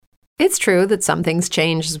It's true that some things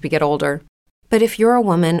change as we get older. But if you're a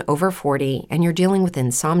woman over 40 and you're dealing with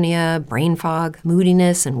insomnia, brain fog,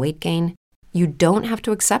 moodiness, and weight gain, you don't have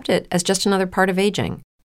to accept it as just another part of aging.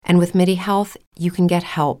 And with MIDI Health, you can get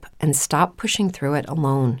help and stop pushing through it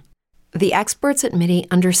alone. The experts at MIDI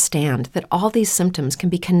understand that all these symptoms can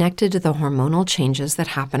be connected to the hormonal changes that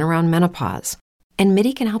happen around menopause, and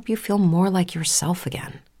MIDI can help you feel more like yourself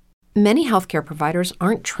again. Many healthcare providers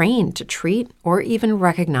aren't trained to treat or even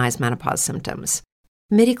recognize menopause symptoms.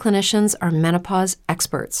 MIDI clinicians are menopause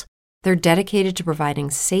experts. They're dedicated to providing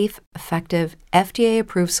safe, effective,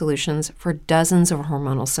 FDA-approved solutions for dozens of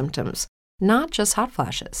hormonal symptoms, not just hot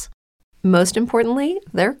flashes. Most importantly,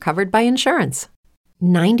 they're covered by insurance.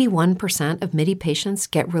 91% of MIDI patients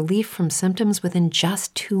get relief from symptoms within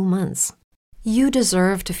just 2 months. You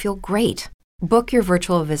deserve to feel great. Book your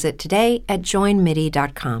virtual visit today at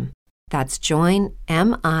joinmidi.com. That's joinmidi.com.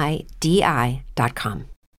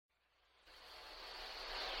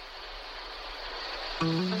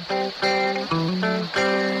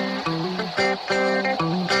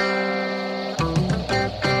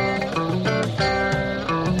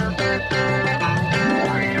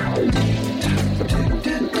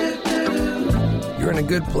 You're in a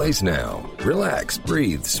good place now. Relax,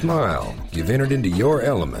 breathe, smile. You've entered into your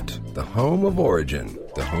element, the home of Origin,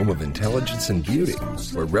 the home of intelligence and beauty,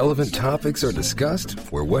 where relevant topics are discussed,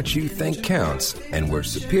 where what you think counts, and where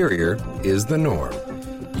superior is the norm.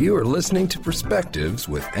 You are listening to Perspectives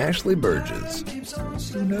with Ashley Burgess.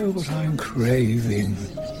 You know what I'm craving?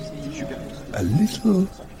 A little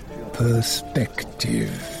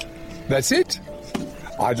perspective. That's it.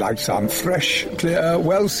 I'd like some fresh, clear,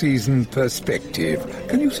 well-seasoned perspective.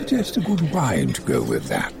 Can you suggest a good wine to go with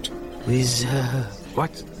that? With,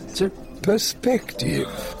 what, sir? Perspective.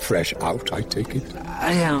 Fresh out, I take it.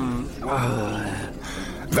 I am,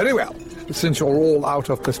 Very well. Since you're all out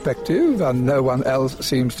of perspective and no one else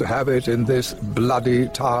seems to have it in this bloody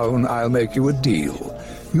town, I'll make you a deal.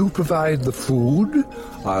 You provide the food,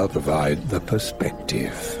 I'll provide the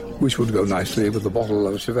perspective, which would go nicely with a bottle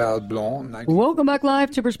of Cheval Blanc. Welcome back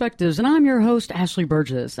live to Perspectives, and I'm your host, Ashley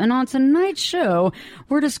Burgess. And on tonight's show,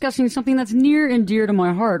 we're discussing something that's near and dear to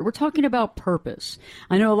my heart. We're talking about purpose.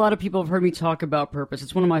 I know a lot of people have heard me talk about purpose.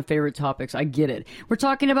 It's one of my favorite topics. I get it. We're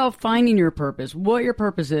talking about finding your purpose, what your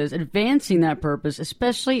purpose is, advancing that purpose,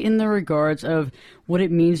 especially in the regards of what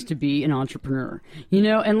it means to be an entrepreneur. You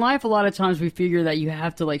know, in life, a lot of times we figure that you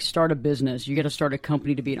have to start a business. You got to start a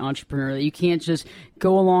company to be an entrepreneur, that you can't just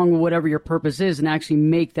go along with whatever your purpose is and actually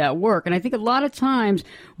make that work. And I think a lot of times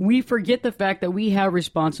we forget the fact that we have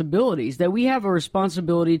responsibilities, that we have a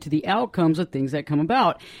responsibility to the outcomes of things that come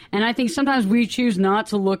about. And I think sometimes we choose not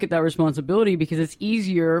to look at that responsibility because it's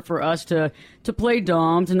easier for us to play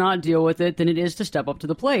dumb, to not deal with it, than it is to step up to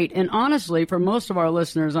the plate. And honestly, for most of our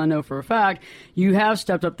listeners, I know for a fact, you have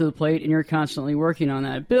stepped up to the plate and you're constantly working on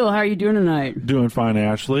that. Bill, how are you doing tonight? Doing fine,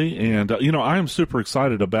 Ashley. And, I am super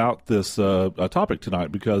excited about this topic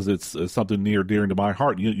tonight because it's something near dear to my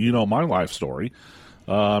heart. You know my life story.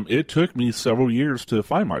 It took me several years to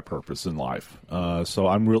find my purpose in life. So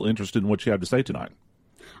I'm real interested in what you have to say tonight.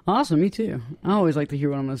 Awesome, me too. I always like to hear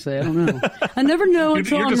what I'm going to say. I don't know. I never know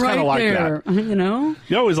until I'm right like there. That. You know?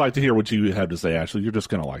 You always like to hear what you have to say, Ashley. You're just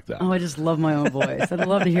kind of like that. Oh, I just love my own voice. I'd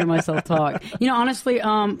love to hear myself talk. Honestly,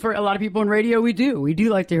 for a lot of people in radio, we do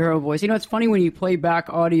like to hear our voice. It's funny when you play back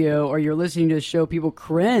audio or you're listening to the show, people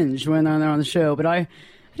cringe when they're on the show. But I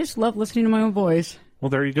just love listening to my own voice. Well,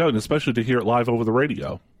 there you go, and especially to hear it live over the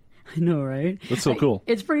radio. I know, right? That's so cool.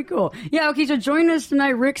 It's pretty cool. Yeah, okay, so joining us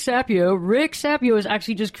tonight, Rick Sapio. Rick Sapio has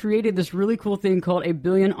actually just created this really cool thing called a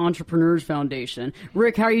Billion Entrepreneurs Foundation.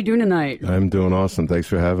 Rick, how are you doing tonight? I'm doing awesome. Thanks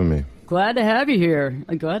for having me. Glad to have you here.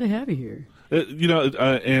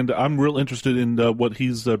 And I'm real interested in what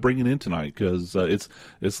he's bringing in tonight because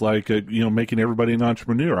it's like, making everybody an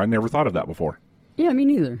entrepreneur. I never thought of that before. Yeah, me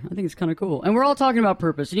neither. I think it's kind of cool. And we're all talking about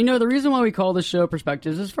purpose. And the reason why we call this show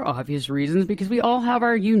Perspectives is for obvious reasons, because we all have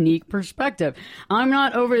our unique perspective. I'm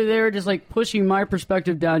not over there just pushing my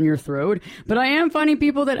perspective down your throat, but I am finding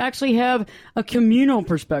people that actually have a communal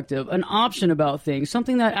perspective, an option about things,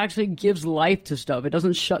 something that actually gives life to stuff. It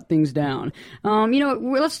doesn't shut things down.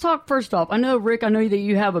 Let's talk first off. I know, Rick, that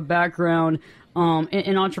you have a background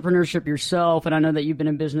in entrepreneurship yourself, and I know that you've been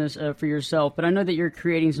in business for yourself, but I know that you're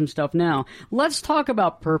creating some stuff now. Let's talk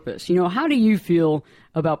about purpose. How do you feel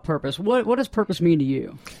about purpose? What does purpose mean to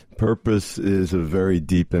you? Purpose is a very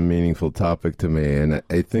deep and meaningful topic to me, and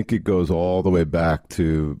I think it goes all the way back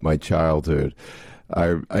to my childhood.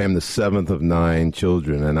 I am the seventh of 9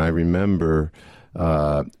 children, and I remember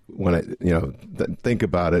when I, think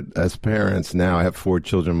about it, as parents now, I have 4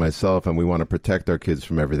 children myself, and we want to protect our kids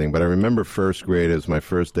from everything. But I remember first grade, it was my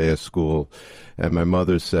first day of school, and my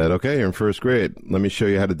mother said, "Okay, you're in first grade. Let me show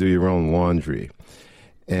you how to do your own laundry."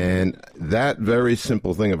 And that very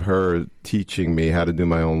simple thing of her teaching me how to do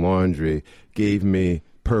my own laundry gave me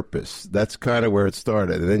purpose. That's kind of where it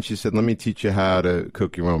started. And then she said, "Let me teach you how to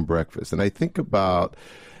cook your own breakfast." And I think about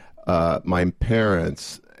my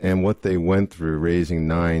parents and what they went through raising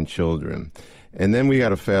 9 children. And then we got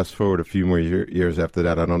to fast forward a few more years after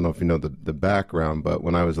that. I don't know if you know the background, but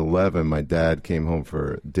when I was 11, my dad came home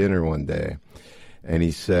for dinner one day, and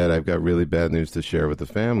he said, "I've got really bad news to share with the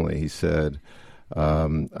family." He said,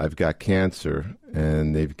 "I've got cancer,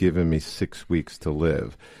 and they've given me 6 weeks to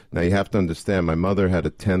live." Now, you have to understand, my mother had a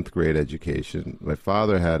 10th grade education. My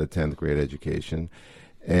father had a 10th grade education,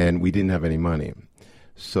 and we didn't have any money.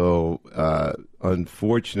 So,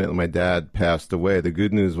 unfortunately, my dad passed away. The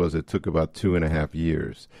good news was it took about 2.5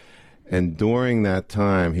 years. And during that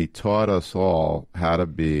time, he taught us all how to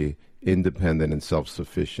be independent and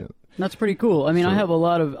self-sufficient. That's pretty cool. I mean, I have a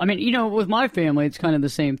lot of, with my family, it's kind of the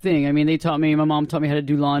same thing. I mean, my mom taught me how to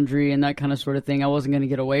do laundry and that kind of sort of thing. I wasn't going to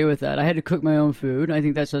get away with that. I had to cook my own food. I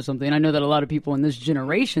think that says something. I know that a lot of people in this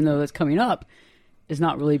generation, though, that's coming up, is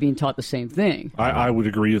not really being taught the same thing. I would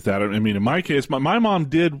agree with that. I mean, in my case, my mom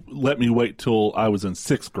did let me wait till I was in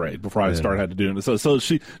 6th grade before I started had to do it. So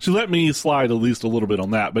she let me slide at least a little bit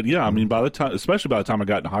on that. But yeah, I mean, especially by the time I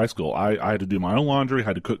got into high school, I had to do my own laundry,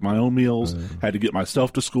 had to cook my own meals, had to get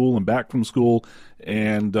myself to school and back from school.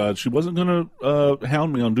 And she wasn't going to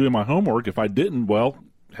hound me on doing my homework. If I didn't, well,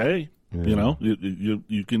 hey,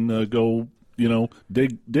 you can go.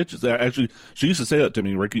 Dig ditches. Actually, she used to say that to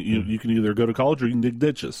me, Rick. You can either go to college or you can dig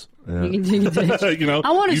ditches. Yeah. You can dig a ditch.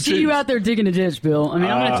 I want to see you out there digging a ditch, Bill. I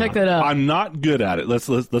mean, I'm going to check that out. I'm not good at it. Let's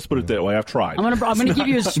put it that way. I've tried. I'm going to give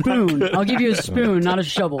you a spoon. I'll give you a spoon, not a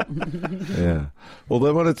shovel. Yeah. Well,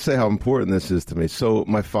 I wanted to say how important this is to me. So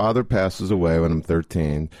my father passes away when I'm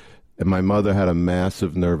 13, and my mother had a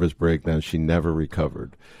massive nervous breakdown. She never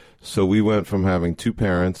recovered. So we went from having 2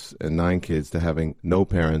 parents and 9 kids to having no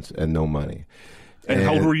parents and no money. And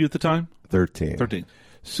how old were you at the time? 13. 13.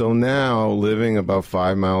 So now, living about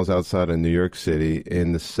 5 miles outside of New York City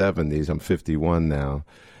in the 70s, I'm 51 now,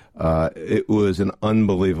 it was an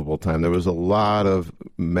unbelievable time. There was a lot of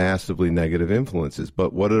massively negative influences.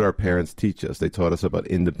 But what did our parents teach us? They taught us about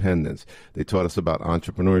independence. They taught us about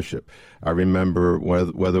entrepreneurship. I remember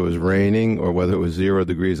whether it was raining or whether it was 0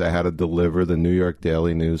 degrees, I had to deliver the New York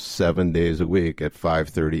Daily News 7 days a week at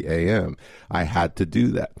 5:30 a.m. I had to do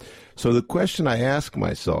that. So the question I ask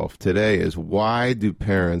myself today is, why do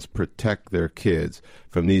parents protect their kids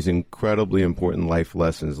from these incredibly important life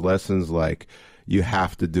lessons? Lessons like you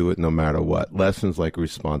have to do it no matter what. Lessons like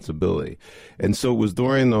responsibility. And so it was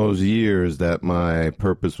during those years that my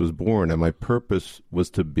purpose was born, and my purpose was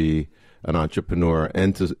to be an entrepreneur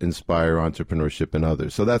and to inspire entrepreneurship in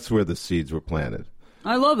others. So that's where the seeds were planted.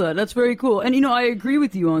 I love that. That's very cool. And, I agree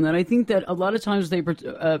with you on that. I think that a lot of times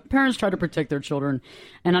parents try to protect their children.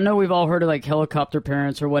 And I know we've all heard of like helicopter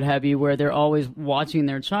parents or what have you, where they're always watching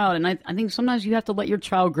their child. And I think sometimes you have to let your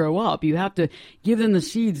child grow up. You have to give them the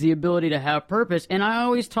seeds, the ability to have purpose. And I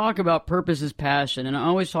always talk about purpose as passion. And I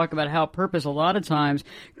always talk about how purpose a lot of times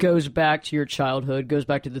goes back to your childhood, goes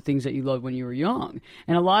back to the things that you loved when you were young.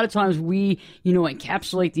 And a lot of times we,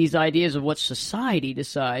 encapsulate these ideas of what society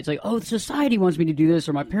decides. Like, oh, society wants me to do this,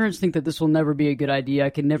 or my parents think that this will never be a good idea. I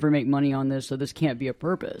can never make money on this, so this can't be a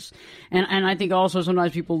purpose. And I think also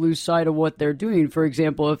sometimes people lose sight of what they're doing. For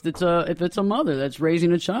example, if it's a mother that's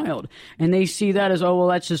raising a child and they see that as, oh, well,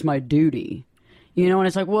 that's just my duty. And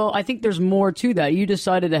it's like, well, I think there's more to that. You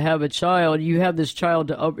decided to have a child. You have this child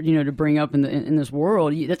to bring up in this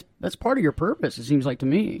world. That's part of your purpose, it seems like to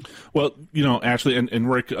me. Well, Ashley and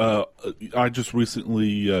Rick, I just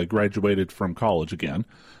recently graduated from college again.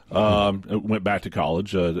 Went back to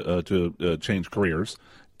college to change careers.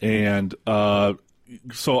 And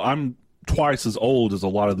so I'm twice as old as a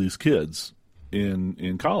lot of these kids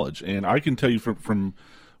in college. And I can tell you from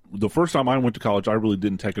the first time I went to college, I really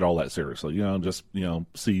didn't take it all that seriously. Just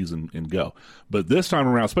seize and go. But this time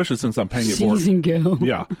around, especially since I'm paying it more, seize and go.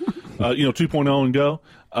 Yeah, 2.0 and go.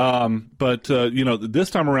 But this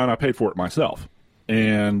time around, I paid for it myself,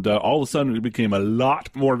 and all of a sudden, it became a lot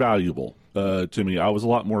more valuable to me. I was a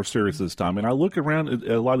lot more serious this time, and I look around at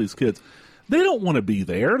a lot of these kids. they don't want to be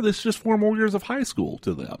there. This is just 4 more years of high school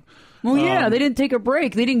to them. Well, yeah, they didn't take a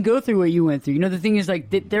break. They didn't go through what you went through. You know, the thing is, like,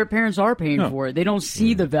 their parents are paying for it. They don't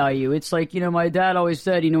see the value. It's like, you know, my dad always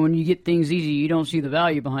said, you know, when you get things easy, you don't see the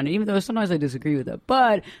value behind it, even though sometimes I disagree with that.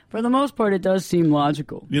 But for the most part, it does seem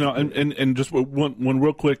logical. You know, and just one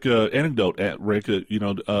real quick anecdote, Rick, you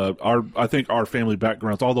know, I think our family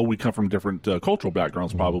backgrounds, although we come from different cultural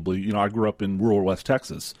backgrounds probably, you know, I grew up in rural West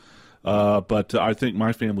Texas. But I think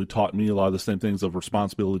my family taught me a lot of the same things of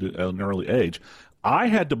responsibility at an early age. I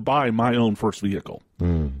had to buy my own first vehicle.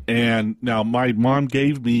 And now my mom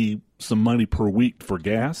gave me some money per week for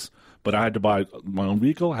gas, but I had to buy my own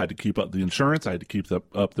vehicle. I had to keep up the insurance. I had to keep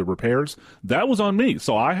up the repairs. That was on me.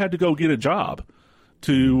 So I had to go get a job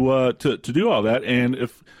to do all that. And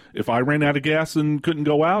if I ran out of gas and couldn't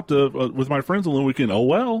go out with my friends on the weekend, oh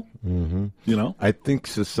well, you know. I think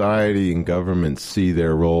society and government see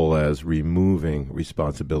their role as removing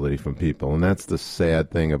responsibility from people, and that's the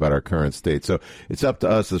sad thing about our current state. So it's up to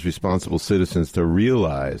us as responsible citizens to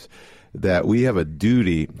realize that we have a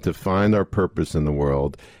duty to find our purpose in the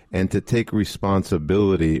world and to take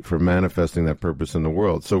responsibility for manifesting that purpose in the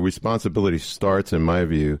world. So responsibility starts, in my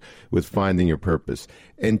view, with finding your purpose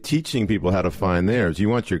and teaching people how to find theirs. You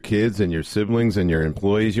want your kids and your siblings and your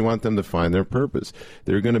employees, you want them to find their purpose.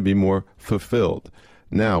 They're going to be more fulfilled.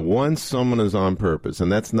 Now, once someone is on purpose,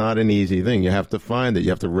 and that's not an easy thing, you have to find it. You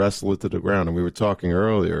have to wrestle it to the ground. And we were talking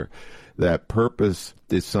earlier that purpose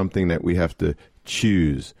is something that we have to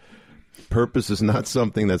choose. Purpose is not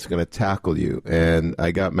something that's going to tackle you. And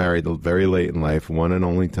I got married very late in life, my one and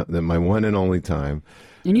only time.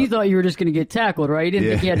 And you thought you were just going to get tackled, right? You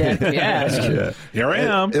didn't think you had to actually ask. Yeah. Here I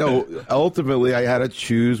am. You know, ultimately, I had to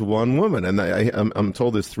choose one woman. And I'm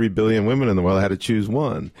told there's 3 billion women in the world. I had to choose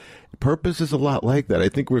one. Purpose is a lot like that. I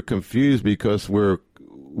think we're confused because we're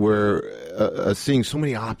seeing so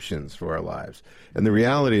many options for our lives. And the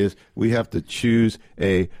reality is we have to choose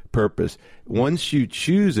a purpose. Once you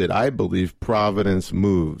choose it, I believe providence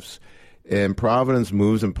moves. And providence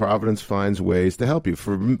moves and providence finds ways to help you.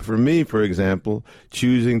 For me, for example,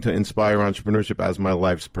 choosing to inspire entrepreneurship as my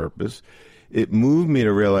life's purpose, it moved me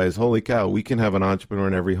to realize, holy cow, we can have an entrepreneur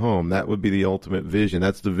in every home. That would be the ultimate vision.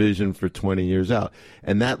 That's the vision for 20 years out.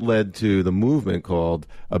 And that led to the movement called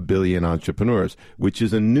A Billion Entrepreneurs, which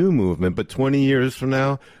is a new movement. But 20 years from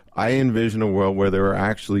now, I envision a world where there are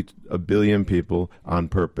actually 1 billion people on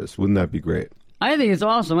purpose. Wouldn't that be great? I think it's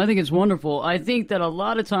awesome. I think it's wonderful. I think that a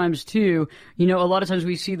lot of times, too, you know, a lot of times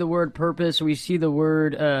we see the word purpose, we see the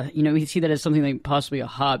word, we see that as something like possibly a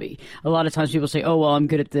hobby. A lot of times people say, oh, well, I'm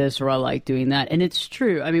good at this or I like doing that. And it's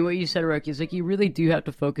true. I mean, what you said, Rick, is like you really do have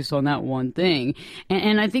to focus on that one thing.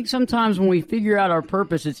 And I think sometimes when we figure out our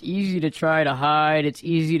purpose, it's easy to try to hide. It's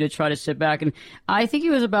easy to try to sit back. And I think it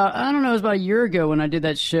was about a year ago when I did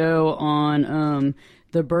that show on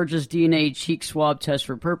the Burgess DNA cheek swab test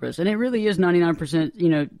for purpose. And it really is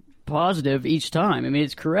 99%, positive each time. I mean,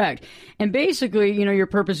 it's correct. And basically, your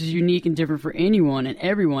purpose is unique and different for anyone and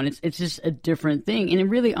everyone. It's just a different thing. And it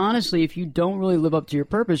really, honestly, if you don't really live up to your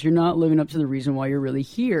purpose, you're not living up to the reason why you're really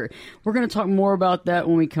here. We're going to talk more about that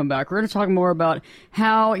when we come back. We're going to talk more about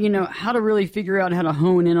how to really figure out how to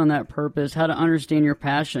hone in on that purpose, how to understand your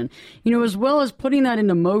passion, as well as putting that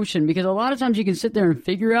into motion, because a lot of times you can sit there and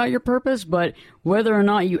figure out your purpose, but whether or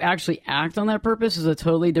not you actually act on that purpose is a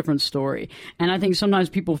totally different story. And I think sometimes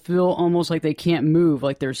people feel almost like they can't move,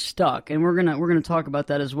 like they're stuck. And we're gonna talk about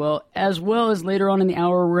that as well as later on in the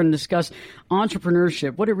hour, we're going to discuss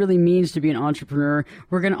entrepreneurship, what it really means to be an entrepreneur.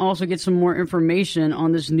 We're going to also get some more information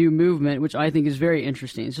on this new movement, which I think is very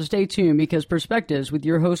interesting. So stay tuned, because Perspectives with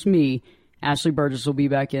your host, me, Ashley Burgess, will be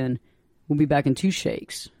back in 2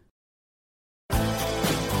 shakes.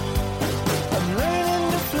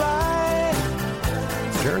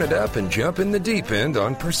 Turn it up and jump in the deep end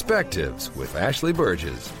on Perspectives with Ashley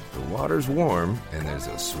Burgess. The water's warm and there's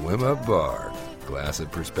a swim-up bar. Glass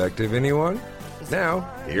of perspective, anyone? Now,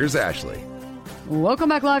 here's Ashley. Welcome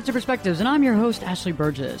back live to Perspectives, and I'm your host, Ashley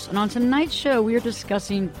Burgess. And on tonight's show, we are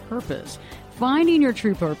discussing purpose. Finding your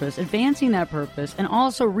true purpose, advancing that purpose, and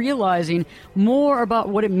also realizing more about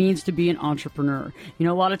what it means to be an entrepreneur. A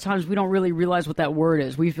lot of times we don't really realize what that word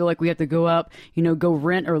is. We feel like we have to go up, go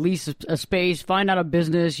rent or lease a space, find out a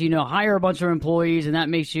business, hire a bunch of employees, and that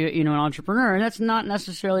makes you, an entrepreneur. And that's not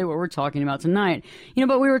necessarily what we're talking about tonight.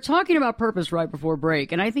 But we were talking about purpose right before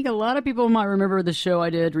break, and I think a lot of people might remember the show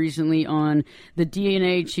I did recently on the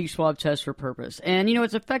DNA cheek swab test for purpose. And,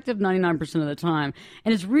 it's effective 99% of the time,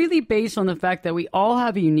 and it's really based on the fact fact that we all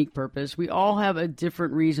have a unique purpose. We all have a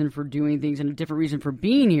different reason for doing things and a different reason for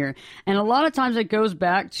being here. And a lot of times it goes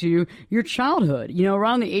back to your childhood. You know,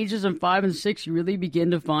 around the ages of 5 and 6, you really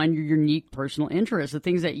begin to find your unique personal interests, the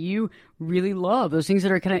things that you really love, those things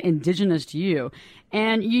that are kind of indigenous to you.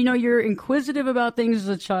 And, you know, you're inquisitive about things as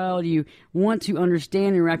a child. You want to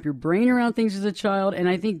understand and wrap your brain around things as a child. And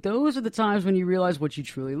I think those are the times when you realize what you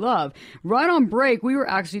truly love. Right on break, we were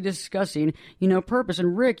actually discussing, you know, purpose.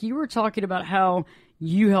 And Rick, you were talking about how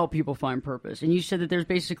you help people find purpose. And you said that there's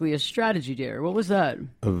basically a strategy there. What was that?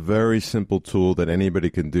 A very simple tool that anybody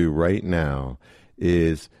can do right now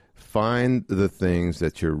is find the things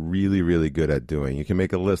that you're really, really good at doing. You can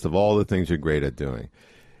make a list of all the things you're great at doing.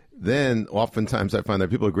 Then oftentimes I find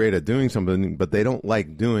that people are great at doing something, but they don't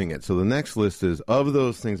like doing it. So the next list is, of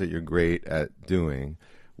those things that you're great at doing,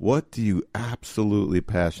 what do you absolutely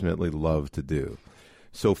passionately love to do?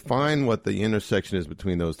 So find what the intersection is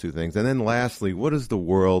between those two things. And then lastly, what does the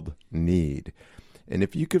world need? And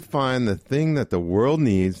if you could find the thing that the world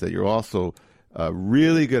needs that you're also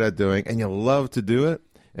really good at doing and you love to do it,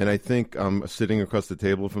 and I think I'm sitting across the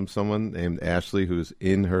table from someone named Ashley who's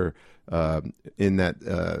in her in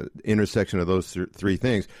that intersection of those three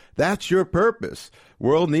things. That's your purpose.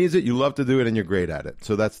 World needs it. You love to do it, and you're great at it.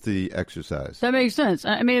 So that's the exercise. That makes sense.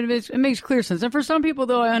 I mean, it makes clear sense. And for some people,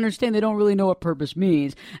 though, I understand they don't really know what purpose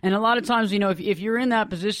means. And a lot of times, you know, if you're in that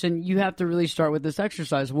position, you have to really start with this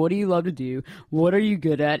exercise. What do you love to do? What are you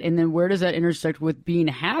good at? And then where does that intersect with being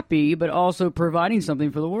happy, but also providing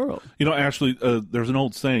something for the world? You know, Ashley, there's an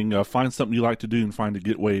old saying: find something you like to do and find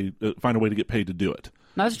a way to get paid to do it.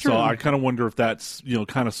 That's true. So I kind of wonder if that's, you know,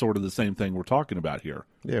 kind of sort of the same thing we're talking about here.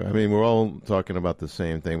 Yeah, I mean, we're all talking about the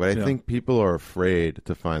same thing, but I think people are afraid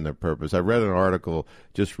to find their purpose. I read an article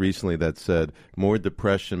just recently that said more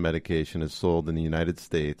depression medication is sold in the United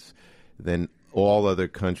States than all other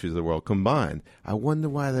countries of the world combined. I wonder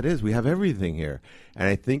why that is. We have everything here. And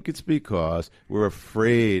I think it's because we're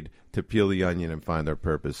afraid to peel the onion and find our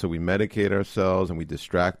purpose. So we medicate ourselves and we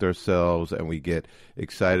distract ourselves and we get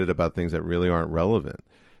excited about things that really aren't relevant.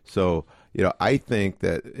 So, you know, I think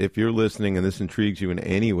that if you're listening and this intrigues you in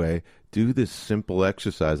any way, do this simple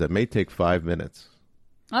exercise that may take 5 minutes.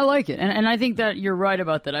 I like it. And I think that you're right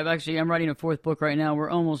about that. I'm writing a 4th book right now. We're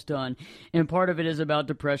almost done. And part of it is about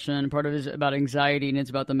depression. Part of it is about anxiety. And it's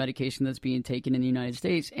about the medication that's being taken in the United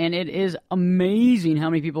States. And it is amazing how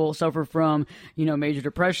many people suffer from, you know, major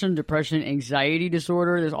depression, anxiety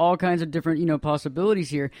disorder. There's all kinds of different, you know, possibilities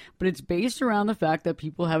here. But it's based around the fact that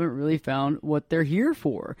people haven't really found what they're here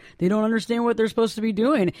for. They don't understand what they're supposed to be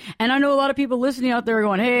doing. And I know a lot of people listening out there are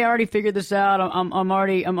going, hey, I already figured this out. I'm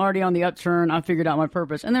already on the upturn. I figured out my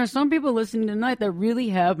purpose. And there are some people listening tonight that really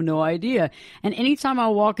have no idea. And anytime I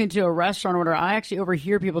walk into a restaurant order, I actually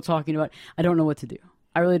overhear people talking about, I don't know what to do.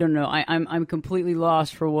 I really don't know. I'm completely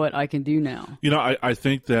lost for what I can do now. You know, I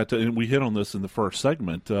think that, and we hit on this in the first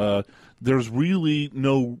segment, there's really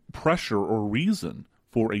no pressure or reason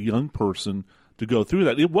for a young person to go through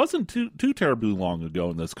that. It wasn't too terribly long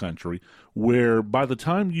ago in this country where by the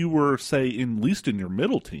time you were, say, at least in your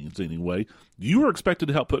middle teens anyway, you were expected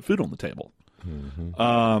to help put food on the table.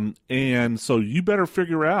 Mm-hmm. And so you better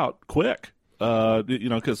figure out quick, you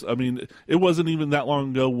know, because, I mean, it wasn't even that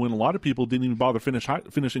long ago when a lot of people didn't even bother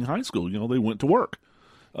finishing high school. You know, they went to work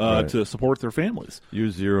to support their families. You're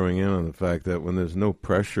zeroing in on the fact that when there's no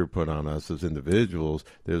pressure put on us as individuals,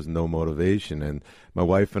 there's no motivation. And my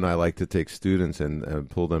wife and I like to take students and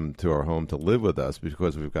pull them to our home to live with us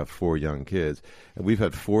because we've got 4 young kids. And we've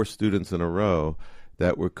had 4 students in a row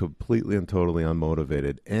that were completely and totally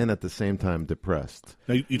unmotivated and at the same time depressed.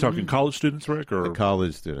 Now, you talking college students, Rick? Or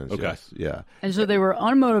college students, okay. Yes. Yeah. And so they were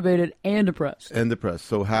unmotivated and depressed.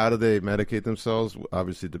 So how do they medicate themselves?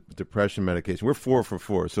 Obviously, depression medication. We're 4 for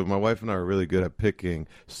 4, so my wife and I are really good at picking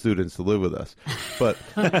students to live with us. But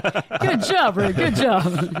good job, Rick. Good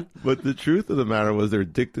job. But the truth of the matter was they're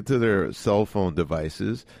addicted to their cell phone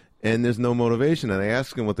devices. And there's no motivation. And I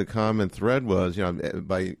asked him what the common thread was. You know,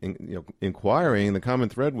 by inquiring, the common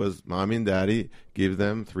thread was mommy and daddy give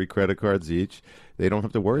them 3 credit cards each. They don't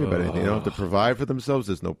have to worry about anything. They don't have to provide for themselves.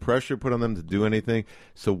 There's no pressure put on them to do anything.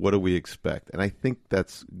 So what do we expect? And I think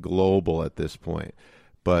that's global at this point.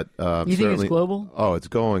 But you think it's global? Oh, it's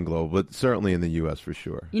going global, but certainly in the U.S. for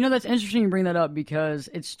sure. You know, that's interesting you bring that up because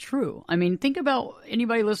it's true. I mean, think about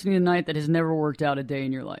anybody listening tonight that has never worked out a day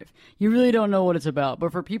in your life. You really don't know what it's about.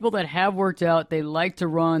 But for people that have worked out, they like to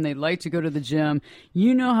run, they like to go to the gym,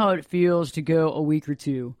 you know how it feels to go a week or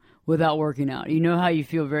 2 without working out. You know how you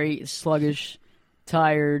feel very sluggish,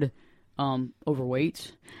 tired,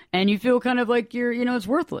 overweight, and you feel kind of like you're, it's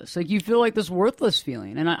worthless. Like you feel like this worthless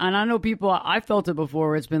feeling. And I know people, I felt it before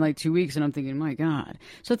where it's been like 2 weeks and I'm thinking, my God.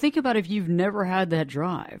 So think about if you've never had that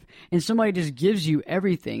drive and somebody just gives you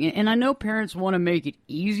everything. And I know parents want to make it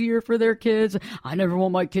easier for their kids. I never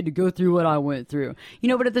want my kid to go through what I went through,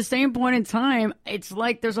 but at the same point in time, it's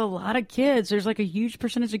like there's a lot of kids. There's like a huge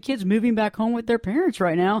percentage of kids moving back home with their parents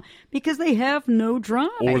right now because they have no drive.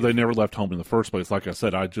 Or they never left home in the first place. Like I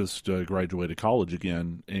said, I just graduated college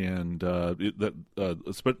again, and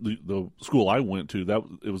especially the school I went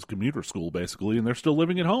to, it was commuter school basically, and they're still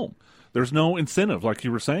living at home. There's no incentive, like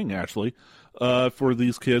you were saying, Ashley, for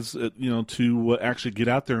these kids, to actually get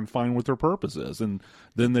out there and find what their purpose is, and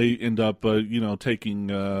then they end up, taking,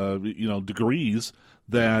 degrees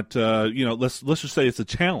that, let's just say it's a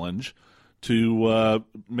challenge to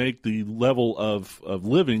make the level of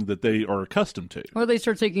living that they are accustomed to. Or they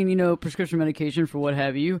start taking, prescription medication for what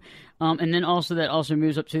have you. And then also that also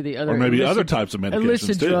moves up to the other... Or maybe other types of medications,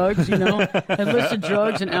 illicit too. drugs, illicit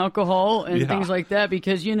drugs and alcohol and things like that.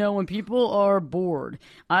 Because, when people are bored,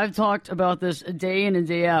 I've talked about this day in and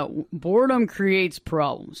day out. Boredom creates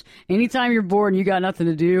problems. Anytime you're bored and you got nothing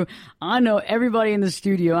to do, I know everybody in the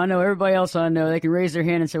studio, I know everybody else I know, they can raise their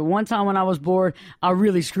hand and say, one time when I was bored, I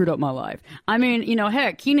really screwed up my life. I mean,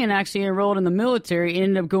 heck, Keenan actually enrolled in the military and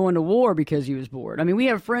ended up going to war because he was bored. I mean, we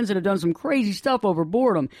have friends that have done some crazy stuff over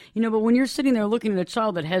boredom, but when you're sitting there looking at a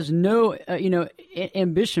child that has no,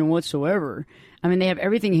 ambition whatsoever, I mean, they have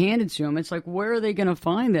everything handed to them. It's like, where are they going to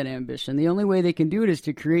find that ambition? The only way they can do it is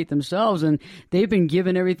to create themselves, and they've been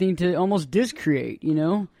given everything to almost discreate,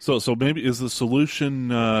 So maybe is the solution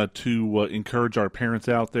to encourage our parents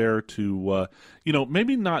out there to,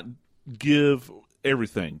 maybe not give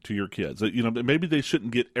everything to your kids. Maybe they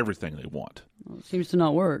shouldn't get everything they want. Well, it seems to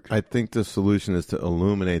not work. I think the solution is to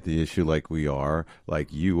illuminate the issue like we are,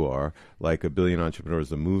 like you are, like A Billion Entrepreneurs,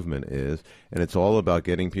 the movement is. And it's all about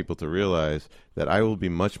getting people to realize that I will be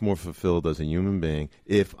much more fulfilled as a human being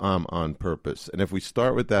if I'm on purpose. And if we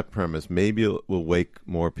start with that premise, maybe it will wake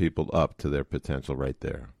more people up to their potential right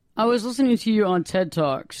there. I was listening to you on TED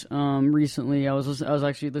Talks recently. I was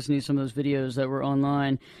actually listening to some of those videos that were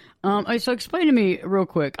online. So explain to me real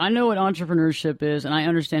quick. I know what entrepreneurship is, and I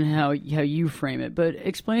understand how you frame it. But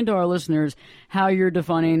explain to our listeners how you're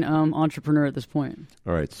defining entrepreneur at this point.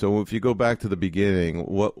 All right. So if you go back to the beginning,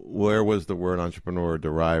 where was the word entrepreneur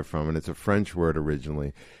derived from? And it's a French word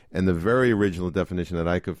originally. And the very original definition that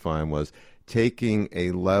I could find was taking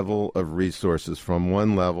a level of resources from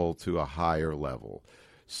one level to a higher level.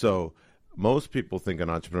 So most people think an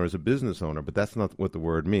entrepreneur is a business owner, but that's not what the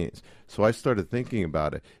word means. So I started thinking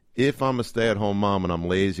about it. If I'm a stay-at-home mom and I'm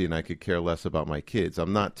lazy and I could care less about my kids,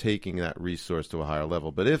 I'm not taking that resource to a higher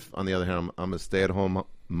level. But if, on the other hand, I'm a stay-at-home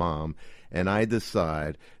mom and I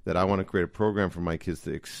decide that I want to create a program for my kids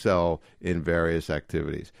to excel in various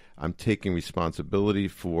activities, I'm taking responsibility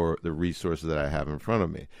for the resources that I have in front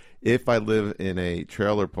of me. If I live in a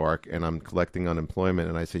trailer park and I'm collecting unemployment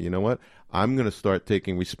and I say, you know what, I'm going to start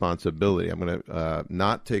taking responsibility. I'm going to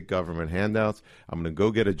not take government handouts. I'm going to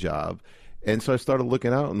go get a job. And so I started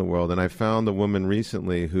looking out in the world, and I found a woman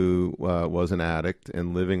recently who was an addict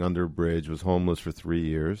and living under a bridge, was homeless for 3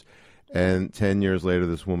 years. And 10 years later,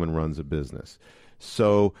 this woman runs a business.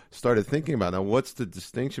 So started thinking about, now, what's the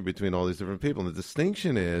distinction between all these different people? And the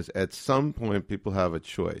distinction is, at some point, people have a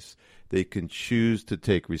choice. They can choose to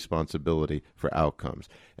take responsibility for outcomes.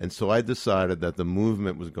 And so I decided that the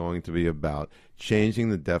movement was going to be about changing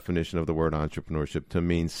the definition of the word entrepreneurship to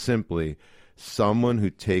mean simply someone who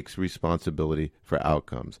takes responsibility for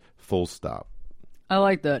outcomes, full stop. I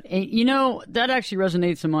like that. And, that actually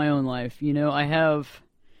resonates in my own life.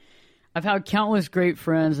 I've had countless great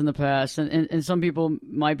friends in the past, and some people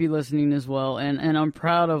might be listening as well, and I'm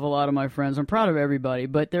proud of a lot of my friends. I'm proud of everybody,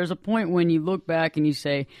 but there's a point when you look back and you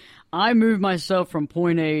say, I moved myself from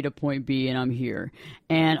point A to point B, and I'm here.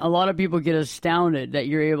 And a lot of people get astounded that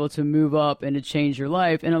you're able to move up and to change your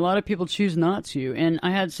life, and a lot of people choose not to. And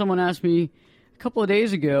I had someone ask me a couple of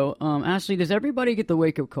days ago, Ashley, does everybody get the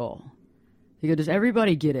wake-up call? He goes, does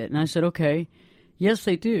everybody get it? And I said, okay. Yes,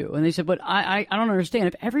 they do. And they said, but I don't understand.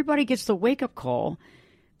 If everybody gets the wake-up call,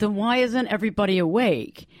 then why isn't everybody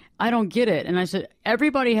awake? I don't get it. And I said,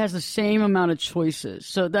 everybody has the same amount of choices.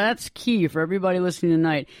 So that's key for everybody listening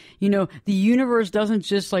tonight. The universe doesn't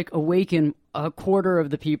just awaken a quarter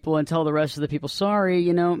of the people and tell the rest of the people, sorry,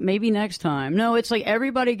 maybe next time. No, it's like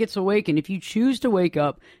everybody gets awakened. If you choose to wake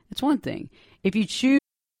up, it's one thing. If you choose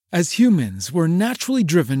As humans, we're naturally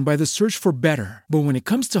driven by the search for better. But when it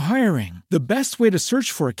comes to hiring, the best way to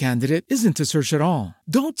search for a candidate isn't to search at all.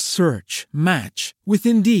 Don't search, match with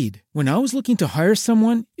Indeed. When I was looking to hire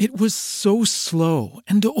someone, it was so slow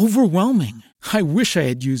and overwhelming. I wish I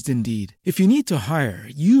had used Indeed. If you need to hire,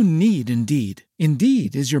 you need Indeed.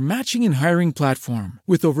 Indeed is your matching and hiring platform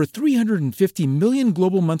with over 350 million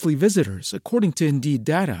global monthly visitors, according to Indeed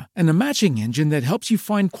data, and a matching engine that helps you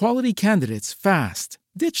find quality candidates fast.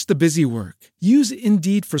 Ditch the busy work. Use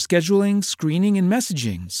Indeed for scheduling, screening, and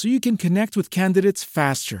messaging so you can connect with candidates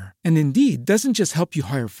faster. And Indeed doesn't just help you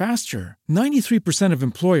hire faster. 93% of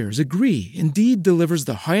employers agree Indeed delivers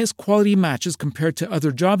the highest quality matches compared to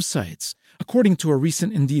other job sites, according to a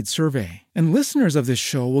recent Indeed survey. And listeners of this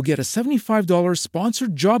show will get a $75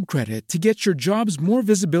 sponsored job credit to get your jobs more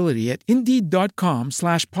visibility at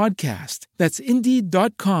Indeed.com/podcast. That's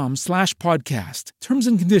Indeed.com/podcast. Terms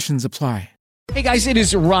and conditions apply. Hey guys, it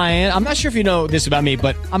is Ryan. I'm not sure if you know this about me,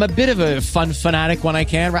 but I'm a bit of a fun fanatic when I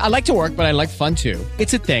can. I like to work, but I like fun too.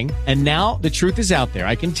 It's a thing. And now the truth is out there.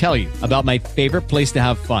 I can tell you about my favorite place to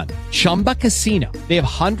have fun. Chumba Casino. They have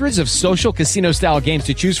hundreds of social casino style games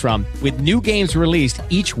to choose from with new games released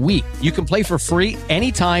each week. You can play for free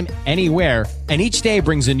anytime, anywhere. And each day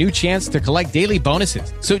brings a new chance to collect daily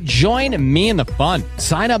bonuses. So join me in the fun.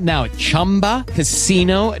 Sign up now at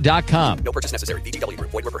ChumbaCasino.com. No purchase necessary. VGW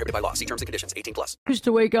Group. Void where prohibited by law. See terms and conditions. 18+. Used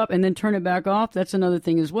to wake up and then turn it back off. That's another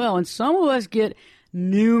thing as well. And some of us get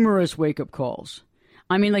numerous wake-up calls.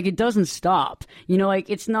 I mean, like, it doesn't stop. You know, like,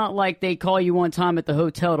 it's not like they call you one time at the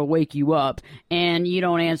hotel to wake you up and you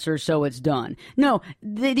don't answer, so it's done. No,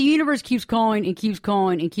 the universe keeps calling and keeps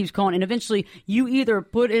calling and keeps calling. And eventually you either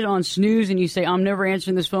put it on snooze and you say, I'm never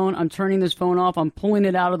answering this phone. I'm turning this phone off. I'm pulling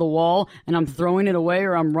it out of the wall and I'm throwing it away,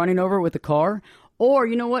 or I'm running over it with the car. Or,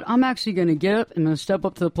 you know what, I'm actually going to get up, I'm going to step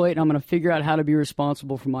up to the plate, and I'm going to figure out how to be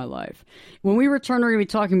responsible for my life. When we return, we're going to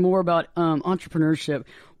be talking more about entrepreneurship,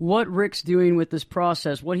 what Rick's doing with this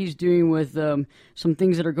process, what he's doing with some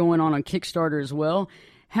things that are going on Kickstarter as well,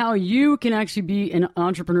 how you can actually be an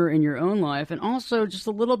entrepreneur in your own life, and also just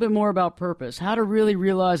a little bit more about purpose, how to really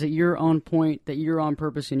realize that you're on point, that you're on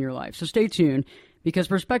purpose in your life. So stay tuned, because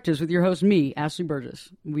Perspectives with your host, me, Ashley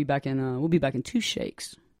Burgess. We'll be back in 2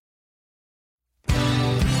 shakes.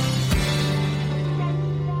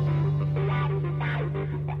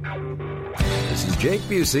 This is Jake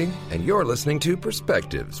Busey, and you're listening to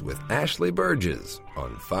Perspectives with Ashley Burgess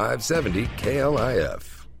on 570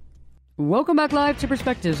 KLIF. Welcome back live to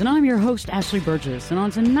Perspectives, and I'm your host, Ashley Burgess. And on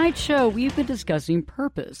tonight's show, we've been discussing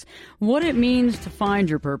purpose, what it means to find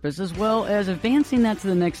your purpose, as well as advancing that to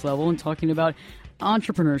the next level and talking about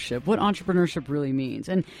entrepreneurship, what entrepreneurship really means.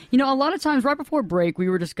 And, you know, a lot of times right before break, we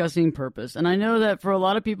were discussing purpose. And I know that for a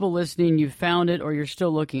lot of people listening, you found it or you're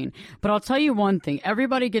still looking. But I'll tell you one thing.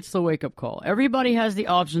 Everybody gets the wake-up call. Everybody has the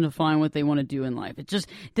option to find what they want to do in life. It's just,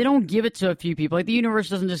 they don't give it to a few people. Like, the universe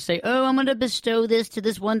doesn't just say, oh, I'm going to bestow this to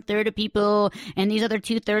this 1/3 of people, and these other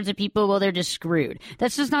 2/3 of people, well, they're just screwed.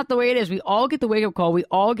 That's just not the way it is. We all get the wake-up call. We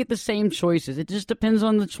all get the same choices. It just depends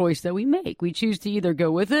on the choice that we make. We choose to either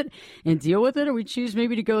go with it and deal with it, or we choose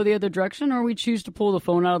maybe to go the other direction, or we choose to pull the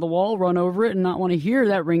phone out of the wall, run over it, and not want to hear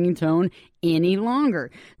that ringing tone any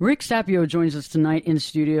longer. Rick Sapio joins us tonight in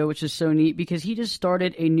studio, which is so neat because he just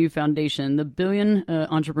started a new foundation, the Billion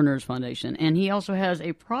Entrepreneurs Foundation, and he also has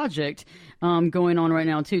a project going on right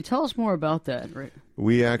now too. Tell us more about that, Rick.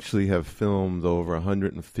 We actually have filmed over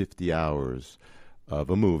 150 hours of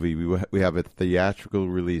a movie. We have a theatrical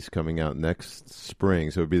release coming out next spring,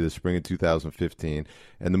 so it would be the spring of 2015.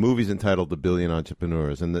 And the movie's entitled The Billion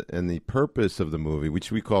Entrepreneurs. And the purpose of the movie, which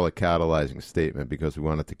we call a catalyzing statement because we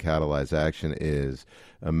want it to catalyze action, is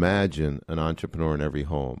imagine an entrepreneur in every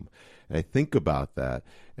home. And I think about that,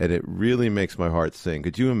 and it really makes my heart sing.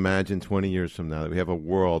 Could you imagine 20 years from now that we have a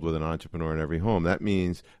world with an entrepreneur in every home? That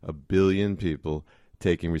means 1 billion people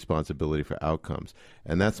taking responsibility for outcomes.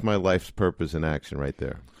 And that's my life's purpose in action right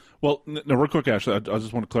there. Well, now, real quick, Ashley, I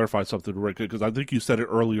just want to clarify something, Rick, because I think you said it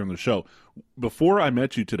earlier in the show. Before I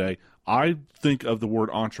met you today, I think of the word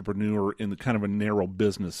entrepreneur in the kind of a narrow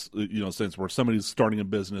business, sense, where somebody's starting a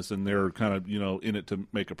business and they're kind of, in it to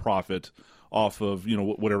make a profit off of,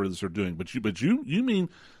 whatever it is they're doing. But you mean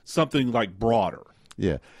something like broader.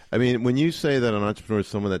 Yeah. I mean, when you say that an entrepreneur is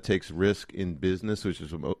someone that takes risk in business, which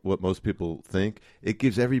is what most people think, it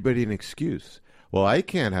gives everybody an excuse. Well, I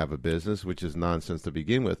can't have a business, which is nonsense to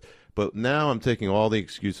begin with. But now I'm taking all the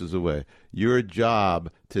excuses away. Your job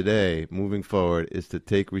today, moving forward, is to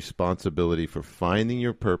take responsibility for finding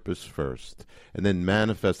your purpose first and then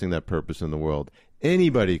manifesting that purpose in the world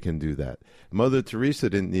Anybody can do that. Mother Teresa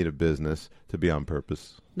didn't need a business to be on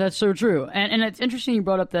purpose. That's so true. And it's interesting you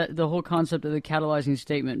brought up the whole concept of the catalyzing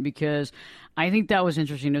statement, because I think that was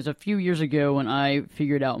interesting. It was a few years ago when I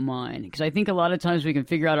figured out mine, because I think a lot of times we can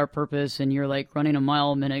figure out our purpose and you're like running a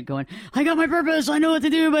mile a minute going, I got my purpose, I know what to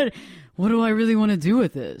do, but what do I really want to do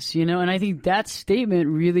with this? You know, and I think that statement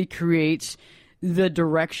really creates the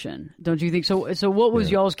direction, don't you think? So what was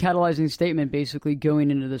y'all's catalyzing statement basically going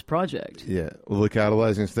into this project? Yeah, well, the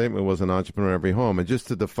catalyzing statement was an entrepreneur in every home. And just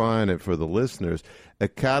to define it for the listeners, a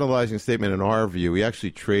catalyzing statement in our view, we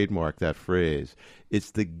actually trademarked that phrase. It's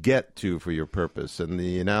the get to for your purpose. And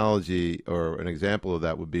the analogy or an example of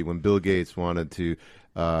that would be when Bill Gates wanted to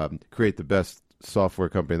create the best software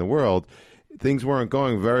company in the world. Things weren't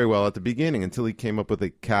going very well at the beginning until he came up with a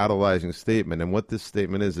catalyzing statement. And what this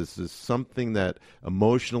statement is something that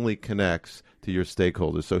emotionally connects to your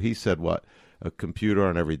stakeholders. So he said what? A computer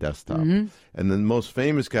on every desktop. Mm-hmm. And the most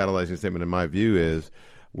famous catalyzing statement, in my view, is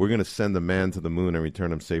we're going to send a man to the moon and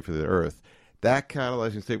return him safely to the earth. That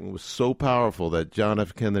catalyzing statement was so powerful that John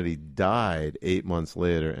F. Kennedy died 8 months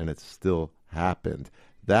later, and it still happened.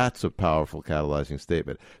 That's a powerful catalyzing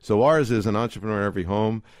statement. So ours is an entrepreneur in every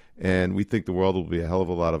home, and we think the world will be a hell of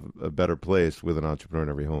a lot of a better place with an entrepreneur in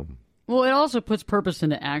every home. Well, it also puts purpose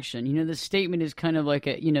into action. You know, the statement is kind of like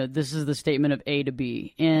this is the statement of A to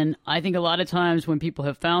B. And I think a lot of times when people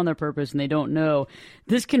have found their purpose and they don't know,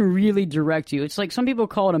 this can really direct you. It's like some people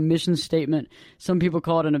call it a mission statement. Some people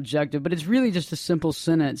call it an objective. But it's really just a simple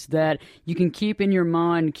sentence that you can keep in your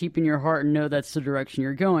mind, keep in your heart, and know that's the direction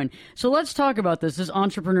you're going. So let's talk about this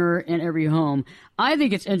entrepreneur in every home. I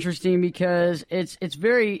think it's interesting because it's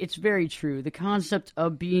very true. The concept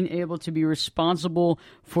of being able to be responsible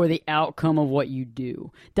for the outcome of what you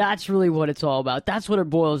do. That's really what it's all about. That's what it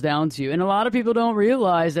boils down to. And a lot of people don't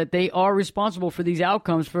realize that they are responsible for these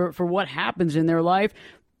outcomes, for what happens in their life,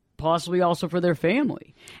 possibly also for their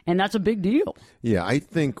family. And that's a big deal. Yeah, I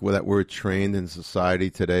think that we're trained in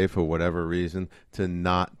society today, for whatever reason, to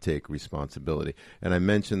not take responsibility. And I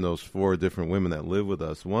mentioned those 4 different women that live with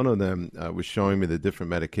us. One of them was showing me the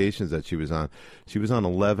different medications that she was on. She was on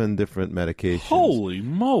 11 different medications. Holy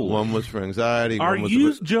moly. One was for anxiety. Are one was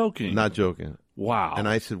you joking? Not joking. Wow. And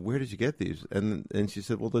I said, where did you get these? And she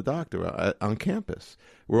said, well, the doctor on campus.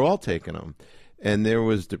 We're all taking them. And there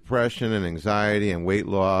was depression and anxiety and weight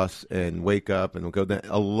loss and wake up and go down.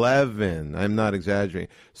 11. I'm not exaggerating.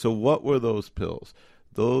 So what were those pills?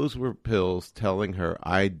 Those were pills telling her,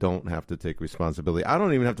 I don't have to take responsibility. I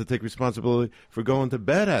don't even have to take responsibility for going to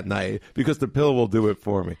bed at night because the pill will do it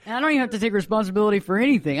for me. And I don't even have to take responsibility for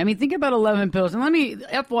anything. I mean, think about 11 pills. And let me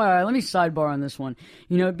sidebar on this one.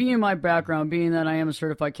 You know, being my background, being that I am a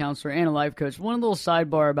certified counselor and a life coach, one little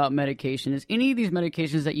sidebar about medication is any of these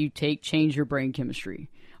medications that you take change your brain chemistry.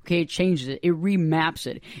 Okay, it changes it. It remaps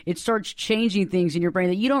it. It starts changing things in your brain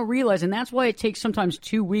that you don't realize. And that's why it takes sometimes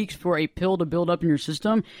 2 weeks for a pill to build up in your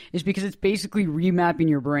system, is because it's basically remapping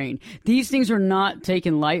your brain. These things are not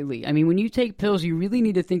taken lightly. I mean, when you take pills, you really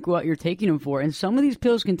need to think what you're taking them for. And some of these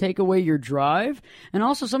pills can take away your drive. And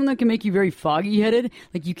also some of them can make you very foggy-headed,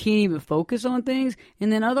 like you can't even focus on things.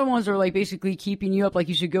 And then other ones are like basically keeping you up, like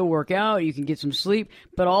you should go work out, you can get some sleep.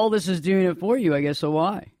 But all this is doing it for you, I guess, so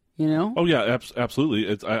why? You know? Oh, yeah,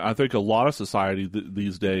 absolutely. I think a lot of society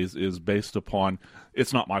these days is based upon,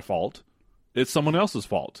 it's not my fault. It's someone else's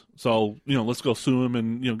fault. So, let's go sue him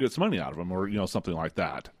and, get some money out of him or, something like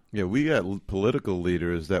that. Yeah, we got political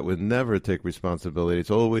leaders that would never take responsibility.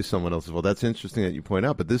 It's always someone else's fault. That's interesting that you point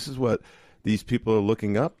out, but this is what these people are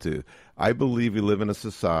looking up to. I believe we live in a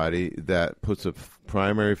society that puts a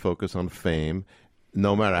primary focus on fame,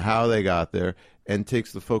 no matter how they got there, and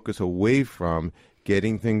takes the focus away from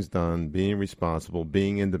getting things done, being responsible,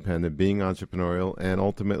 being independent, being entrepreneurial, and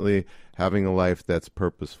ultimately having a life that's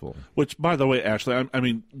purposeful. Which, by the way, Ashley, I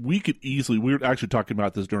mean, we were actually talking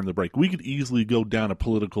about this during the break, we could easily go down a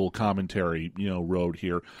political commentary, road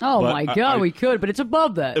here. Oh, my God, we could, but it's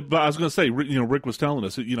above that. But I was going to say, Rick was telling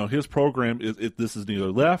us, his program, this is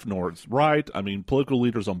neither left nor it's right. I mean, political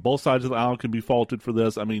leaders on both sides of the aisle can be faulted for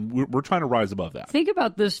this. I mean, we're trying to rise above that. Think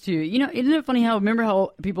about this, too. Isn't it funny remember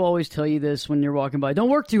how people always tell you this when you're walking by, don't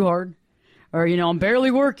work too hard, or, I'm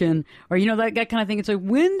barely working, or, that kind of thing. It's like,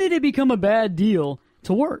 when did it become a bad deal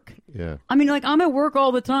to work? Yeah. I mean, I'm at work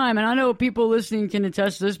all the time, and I know people listening can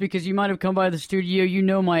attest to this because you might have come by the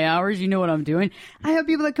studio, my hours, what I'm doing. I have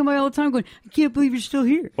people that come by all the time going, I can't believe you're still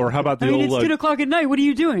here. Or how about it's 10 o'clock at night, what are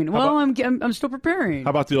you doing? Well, I'm still preparing. How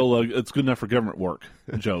about the old, it's good enough for government work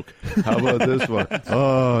joke? How about this one?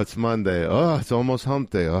 Oh, it's Monday. Oh, it's almost hump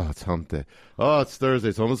day. Oh, it's hump day. Oh, it's Thursday.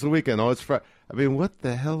 It's almost the weekend. Oh, it's Friday. I mean, what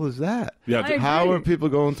the hell is that? Yeah. How are people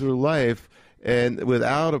going through life and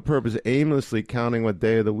without a purpose, aimlessly counting what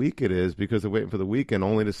day of the week it is because they're waiting for the weekend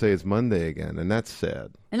only to say it's Monday again, and that's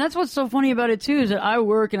sad. And that's what's so funny about it, too, is that I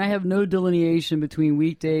work and I have no delineation between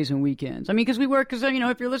weekdays and weekends. I mean, because we work, because,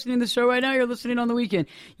 if you're listening to the show right now, you're listening on the weekend.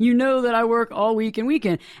 You know that I work all week and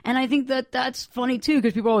weekend. And I think that that's funny, too,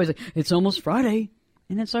 because people are always like, it's almost Friday.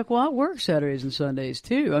 And it's like, well, I work Saturdays and Sundays,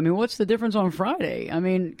 too. I mean, what's the difference on Friday? I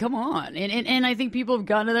mean, come on. And I think people have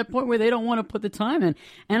gotten to that point where they don't want to put the time in.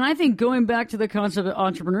 And I think going back to the concept of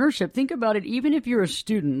entrepreneurship, think about it, even if you're a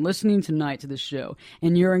student listening tonight to this show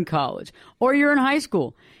and you're in college or you're in high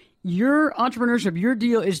school, your entrepreneurship, your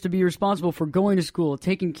deal is to be responsible for going to school,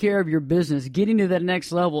 taking care of your business, getting to that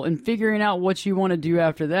next level, and figuring out what you want to do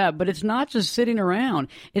after that. But it's not just sitting around.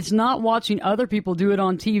 It's not watching other people do it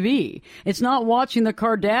on TV. It's not watching the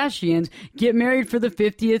Kardashians get married for the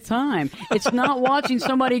 50th time. It's not watching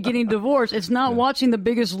somebody getting divorced. It's not watching The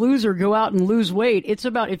Biggest Loser go out and lose weight. It's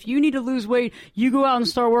about, if you need to lose weight, you go out and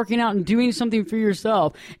start working out and doing something for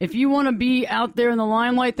yourself. If you want to be out there in the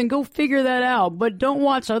limelight, then go figure that out. But don't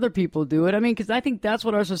watch other people do it. I mean, because I think that's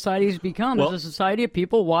what our society has become, is a society of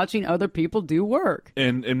people watching other people do work.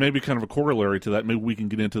 And maybe kind of a corollary to that, maybe we can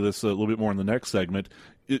get into this a little bit more in the next segment.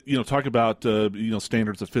 Talk about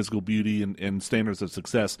standards of physical beauty and standards of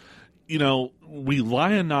success. We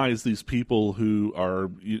lionize these people who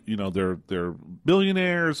are, they're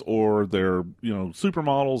billionaires or they're,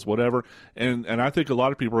 supermodels, whatever. And I think a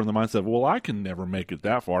lot of people are in the mindset of, well, I can never make it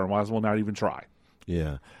that far. I might as well not even try.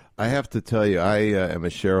 Yeah. I have to tell you, I am a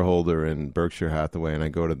shareholder in Berkshire Hathaway, and I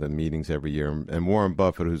go to the meetings every year. And Warren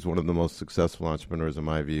Buffett, who's one of the most successful entrepreneurs in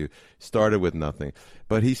my view, started with nothing.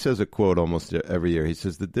 But he says a quote almost every year. He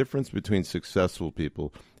says, the difference between successful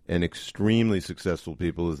people and extremely successful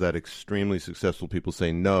people is that extremely successful people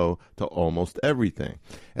say no to almost everything.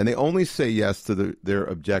 And they only say yes to their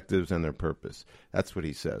objectives and their purpose. That's what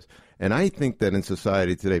he says. And I think that in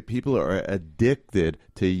society today, people are addicted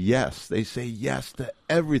to yes. They say yes to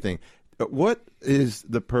everything. What is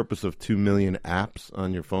the purpose of 2 million apps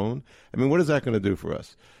on your phone? I mean, what is that going to do for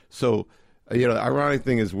us? So, the ironic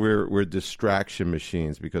thing is we're distraction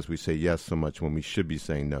machines because we say yes so much when we should be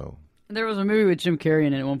saying no. There was a movie with Jim Carrey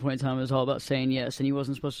in it at one point in time. It was all about saying yes, and he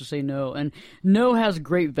wasn't supposed to say no. And no has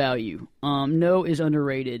great value. No is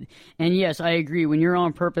underrated. And yes, I agree. When you're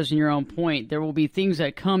on purpose and you're on point, there will be things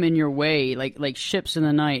that come in your way, like ships in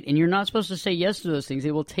the night, and you're not supposed to say yes to those things.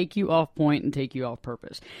 They will take you off point and take you off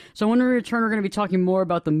purpose. So when we return, we're going to be talking more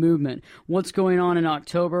about the movement, what's going on in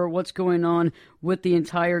October, what's going on with the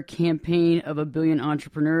entire campaign of 1 billion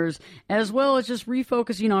entrepreneurs, as well as just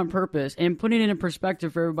refocusing on purpose and putting it in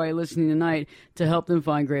perspective for everybody listening tonight to help them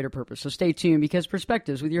find greater purpose. So stay tuned, because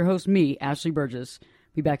Perspectives with your host, me, Ashley Burgess,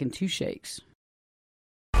 be back in 2 shakes.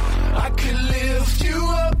 I could lift you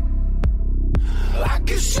up. I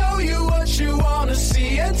could show you what you want to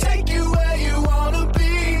see and take you where you want to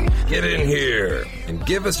be. Get in here and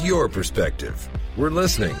give us your perspective. We're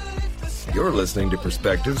listening. You're listening to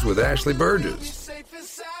Perspectives with Ashley Burgess.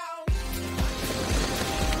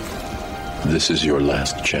 This is your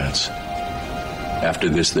last chance. After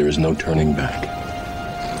this, there is no turning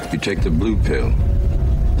back. You take the blue pill.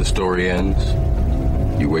 The story ends.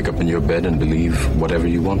 You wake up in your bed and believe whatever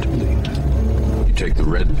you want to believe. You take the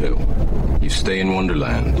red pill. You stay in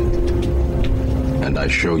Wonderland. And I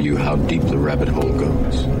show you how deep the rabbit hole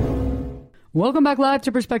goes. Welcome back live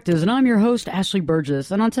to Perspectives, and I'm your host, Ashley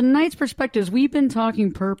Burgess. And on tonight's Perspectives, we've been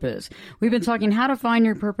talking purpose. We've been talking how to find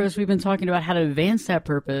your purpose. We've been talking about how to advance that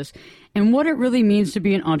purpose and what it really means to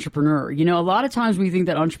be an entrepreneur. A lot of times we think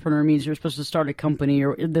that entrepreneur means you're supposed to start a company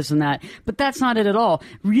or this and that, but that's not it at all.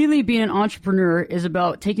 Really, being an entrepreneur is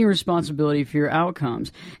about taking responsibility for your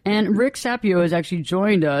outcomes. And Rick Sapio has actually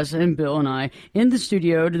joined us, and Bill and I, in the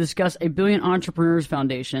studio to discuss 1 Billion Entrepreneurs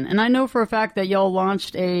Foundation. And I know for a fact that y'all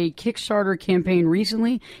launched a Kickstarter campaign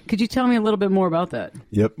recently. Could you tell me a little bit more about that?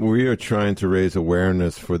 Yep, we are trying to raise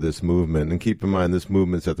awareness for this movement. And keep in mind, this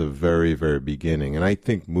movement's at the very, very beginning. And I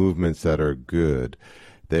think movements that are good,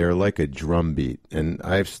 they are like a drum beat. And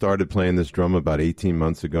I've started playing this drum about 18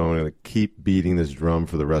 months ago, and I'm going to keep beating this drum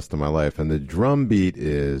for the rest of my life. And the drum beat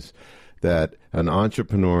is that an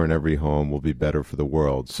entrepreneur in every home will be better for the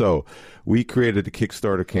world. So we created a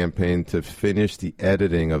Kickstarter campaign to finish the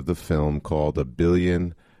editing of the film called 1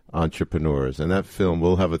 Billion Entrepreneurs. And that film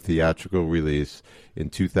will have a theatrical release in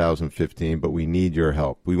 2015, but we need your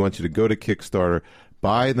help. We want you to go to Kickstarter,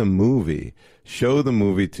 buy the movie, show the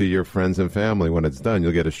movie to your friends and family. When it's done,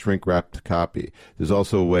 you'll get a shrink-wrapped copy. There's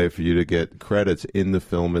also a way for you to get credits in the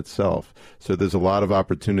film itself. So there's a lot of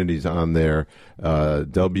opportunities on there.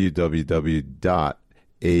 www.abekilled,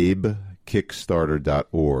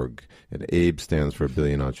 abekickstarter.org. And Abe stands for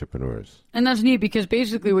Billion Entrepreneurs. And that's neat because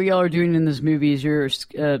basically what y'all are doing in this movie is you're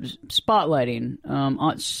spotlighting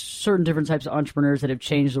on certain different types of entrepreneurs that have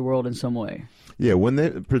changed the world in some way. Yeah, when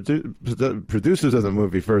the producers of the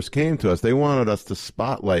movie first came to us, they wanted us to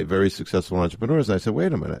spotlight very successful entrepreneurs. And I said,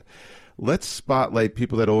 wait a minute. Let's spotlight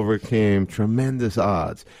people that overcame tremendous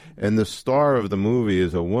odds. And the star of the movie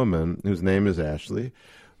is a woman whose name is Ashley,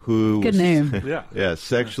 who good name. Yeah,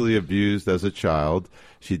 sexually abused as a child.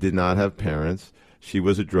 She did not have parents. She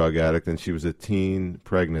was a drug addict, and she was a teen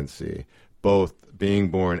pregnancy, both being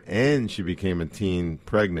born and she became a teen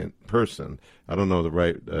pregnant person. I don't know the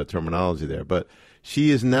right terminology there, but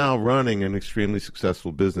she is now running an extremely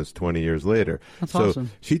successful business 20 years later. That's so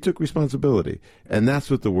awesome. She took responsibility, and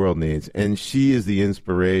that's what the world needs. And she is the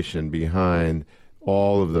inspiration behind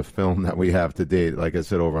all of the film that we have to date. Like I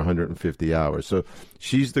said, over 150 hours. So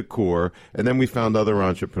she's the core. And then we found other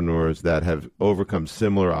entrepreneurs that have overcome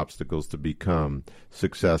similar obstacles to become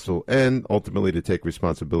successful and ultimately to take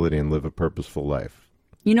responsibility and live a purposeful life.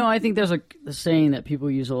 You know, I think there's a saying that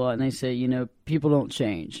people use a lot, and they say, you know, people don't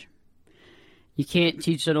change. You can't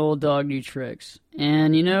teach an old dog new tricks.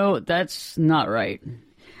 And, you know, that's not right.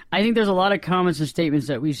 I think there's a lot of comments and statements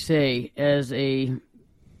that we say as a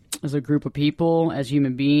group of people, as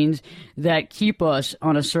human beings, that keep us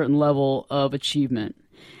on a certain level of achievement.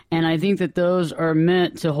 And I think that those are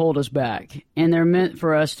meant to hold us back. And they're meant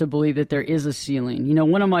for us to believe that there is a ceiling. You know,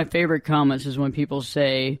 one of my favorite comments is when people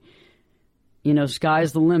say, you know,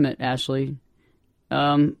 sky's the limit, Ashley.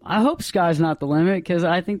 I hope sky's not the limit, because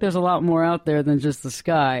I think there's a lot more out there than just the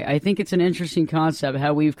sky. I think it's an interesting concept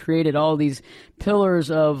how we've created all these pillars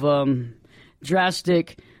of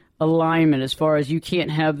drastic alignment as far as you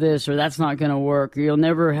can't have this or that's not going to work, or you'll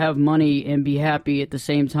never have money and be happy at the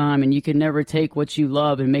same time, and you can never take what you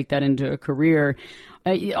love and make that into a career.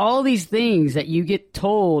 All these things that you get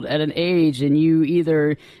told at an age, and you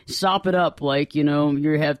either sop it up like, you know,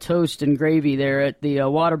 you have toast and gravy there at the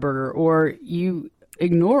Whataburger, or you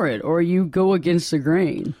ignore it, or you go against the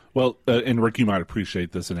grain. Well, and Rick, you might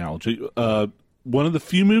appreciate this analogy. One of the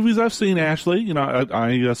few movies I've seen, Ashley, you know,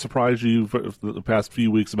 I surprised you for the past few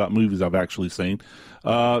weeks about movies I've actually seen.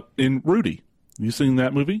 In Rudy, you seen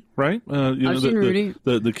that movie, right? I've seen Rudy.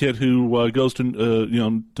 The kid who goes to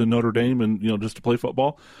to Notre Dame and just to play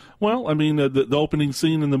football. Well, I mean, the opening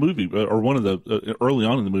scene in the movie, or one of the early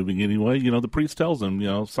on in the movie anyway, the priest tells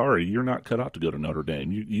him, sorry, you're not cut out to go to Notre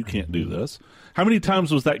Dame. You can't do this. How many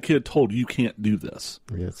times was that kid told you can't do this?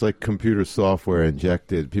 Yeah, it's like computer software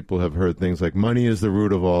injected. People have heard things like money is the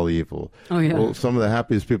root of all evil. Oh, yeah. Well, some of the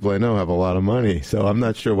happiest people I know have a lot of money, so I'm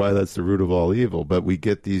not sure why that's the root of all evil. But we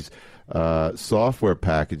get these software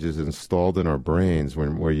packages installed in our brains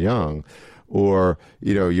when we're young. Or,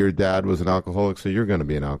 your dad was an alcoholic, so you're going to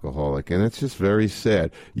be an alcoholic. And it's just very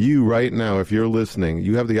sad. You right now, if you're listening,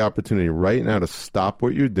 you have the opportunity right now to stop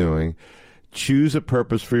what you're doing, choose a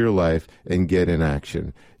purpose for your life, and get in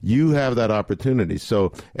action. You have that opportunity.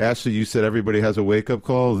 So, Ashley, you said everybody has a wake-up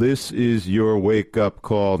call. This is your wake-up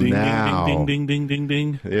call ding, now. Ding, ding, ding, ding,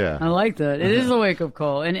 ding, ding. Yeah. I like that. It is a wake-up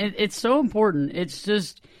call. And it's so important.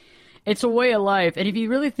 It's a way of life. And if you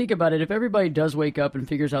really think about it, if everybody does wake up and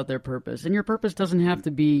figures out their purpose, and your purpose doesn't have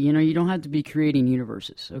to be, you don't have to be creating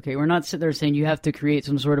universes, okay? We're not sitting there saying you have to create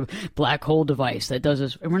some sort of black hole device that does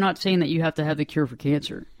this. And we're not saying that you have to have the cure for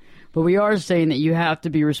cancer. But we are saying that you have to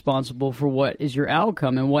be responsible for what is your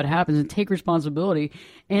outcome and what happens, and take responsibility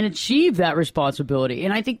and achieve that responsibility.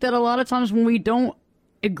 And I think that a lot of times when we don't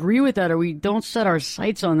agree with that, or we don't set our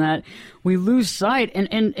sights on that, we lose sight,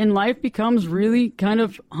 and life becomes really kind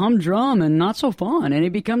of humdrum and not so fun, and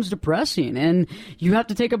it becomes depressing, and you have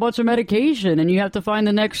to take a bunch of medication, and you have to find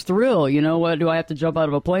the next thrill. What, do I have to jump out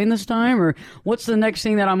of a plane this time, or what's the next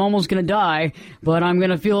thing that I'm almost going to die but I'm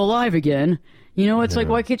going to feel alive again? It's like,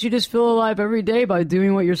 why can't you just feel alive every day by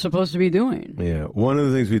doing what you're supposed to be doing? Yeah. One of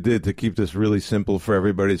the things we did to keep this really simple for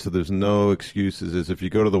everybody, so there's no excuses, is if you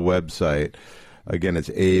go to the website, again, it's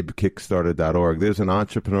abekickstarter.org. There's an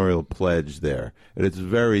entrepreneurial pledge there, and it's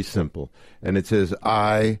very simple. And it says,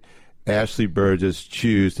 I, Ashley Burgess,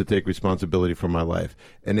 choose to take responsibility for my life.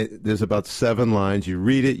 And there's about 7 lines. You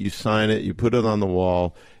read it, you sign it, you put it on the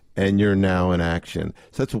wall, and you're now in action.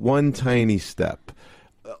 So that's one tiny step.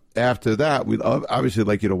 After that, we'd obviously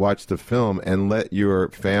like you to watch the film and let your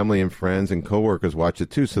family and friends and coworkers watch it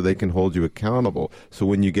too, so they can hold you accountable. So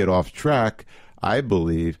when you get off track, I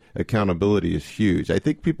believe accountability is huge. I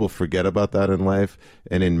think people forget about that in life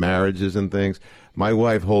and in marriages and things. My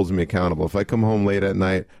wife holds me accountable. If I come home late at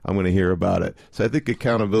night, I'm going to hear about it. So I think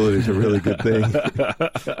accountability is a really good thing.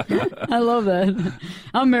 I love that.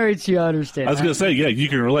 I'm married to you, I understand. I was going to say, yeah, you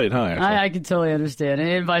can relate, huh? I can totally understand.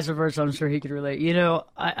 And vice versa, I'm sure he could relate. You know,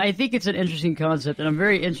 I think it's an interesting concept, and I'm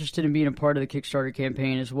very interested in being a part of the Kickstarter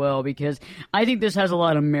campaign as well, because I think this has a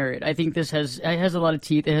lot of merit. I think this has a lot of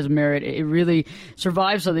teeth. It has merit. It really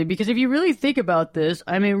survives something. Because if you really think about this,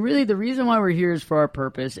 I mean, really, the reason why we're here is for our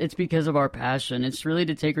purpose. It's because of our passion. It's really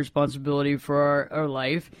to take responsibility for our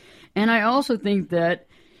life. And I also think that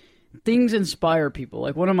things inspire people.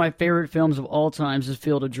 Like, one of my favorite films of all times is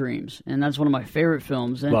Field of Dreams, and that's one of my favorite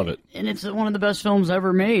films. And, love it. And it's one of the best films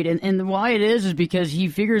ever made. And why it is because he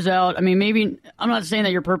figures out, I mean, maybe, I'm not saying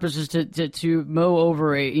that your purpose is to mow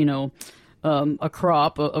over a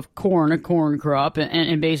crop of corn, a corn crop,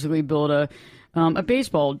 and basically build a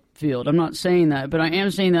baseball field. I'm not saying that, but I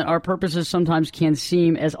am saying that our purposes sometimes can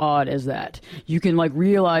seem as odd as that. You can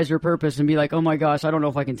realize your purpose and be like, oh my gosh, I don't know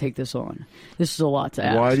if I can take this on. This is a lot to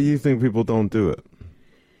ask. Why do you think people don't do it?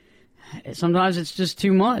 Sometimes it's just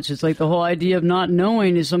too much. It's like the whole idea of not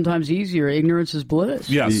knowing is sometimes easier. Ignorance is bliss.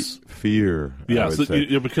 Yes. Fear. Yes,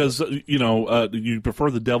 because, you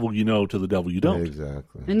prefer the devil you know to the devil you don't.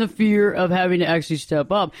 Exactly. And the fear of having to actually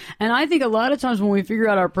step up. And I think a lot of times when we figure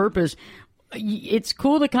out our purpose, it's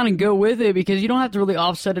cool to kind of go with it because you don't have to really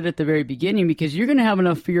offset it at the very beginning, because you're going to have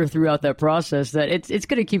enough fear throughout that process that it's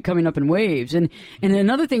going to keep coming up in waves. And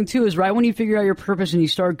another thing too is right when you figure out your purpose and you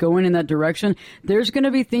start going in that direction, there's going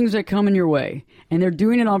to be things that come in your way, and they're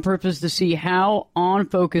doing it on purpose to see how on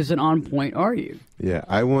focus and on point are you. Yeah,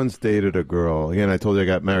 I once dated a girl. Again, I told you I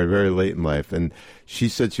got married very late in life, and she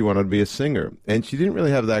said she wanted to be a singer, and she didn't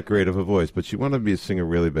really have that great of a voice, but she wanted to be a singer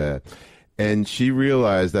really bad. And she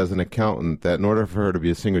realized as an accountant that in order for her to be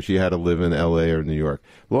a singer, she had to live in L.A. or New York.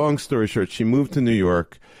 Long story short, she moved to New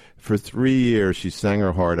York. For 3 years, she sang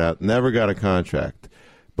her heart out, never got a contract.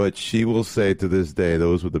 But she will say to this day,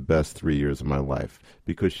 those were the best 3 years of my life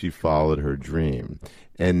because she followed her dream.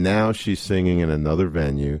 And now she's singing in another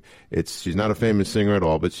venue. She's not a famous singer at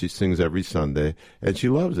all, but she sings every Sunday, and she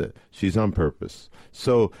loves it. She's on purpose.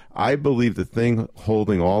 So I believe the thing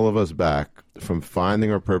holding all of us back from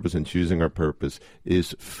finding our purpose and choosing our purpose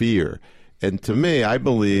is fear. And to me, I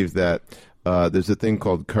believe that there's a thing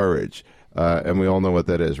called courage, and we all know what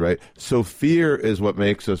that is, right? So fear is what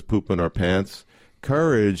makes us poop in our pants.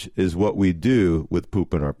 Courage is what we do with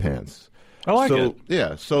poop in our pants. I like it.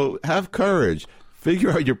 Yeah, so have courage.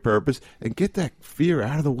 Figure out your purpose and get that fear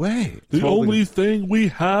out of the way. The only thing we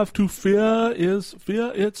have to fear is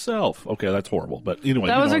fear itself. Okay, that's horrible. But anyway,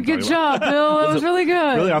 that was a good job, Bill. That was really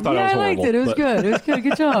good. Really, I thought it was horrible. I liked it. It was good. It was good.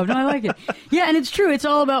 Good job. No, I like it. Yeah, and it's true. It's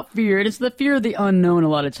all about fear. And it's the fear of the unknown a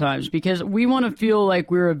lot of times, because we want to feel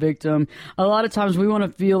like we're a victim. A lot of times we want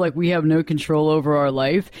to feel like we have no control over our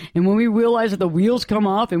life. And when we realize that the wheels come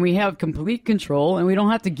off and we have complete control and we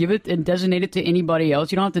don't have to give it and designate it to anybody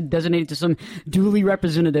else, you don't have to designate it to some duly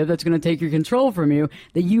representative that's going to take your control from you,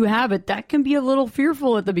 that you have it, that can be a little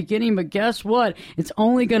fearful at the beginning, but guess what? It's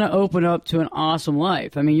only going to open up to an awesome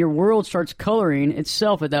life. I mean, your world starts coloring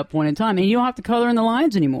itself at that point in time, and you don't have to color in the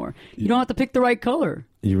lines anymore. You don't have to pick the right color.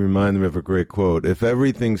 You remind me of a great quote. If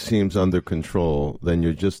everything seems under control, then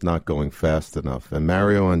you're just not going fast enough. And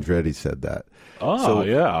Mario Andretti said that. Oh, so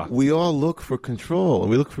yeah. We all look for control,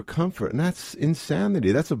 and we look for comfort, and that's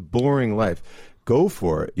insanity. That's a boring life. Go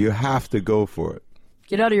for it. You have to go for it.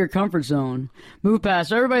 Get out of your comfort zone. Move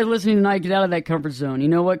past. Everybody listening tonight, get out of that comfort zone. You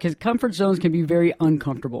know what? Because comfort zones can be very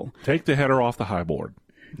uncomfortable. Take the header off the high board.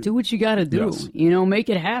 Do what you got to do. Yes. Make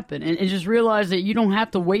it happen. And just realize that you don't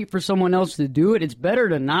have to wait for someone else to do it. It's better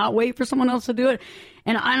to not wait for someone else to do it.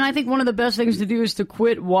 And I think one of the best things to do is to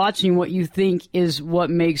quit watching what you think is what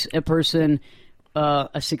makes a person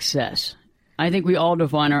a success. I think we all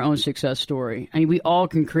define our own success story. I mean, we all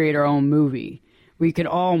can create our own movie. We could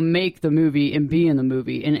all make the movie and be in the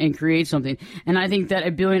movie and create something. And I think that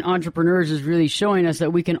A Billion Entrepreneurs is really showing us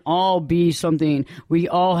that we can all be something. We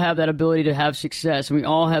all have that ability to have success, and we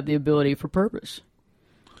all have the ability for purpose.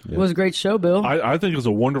 Yeah. It was a great show, Bill. I think it was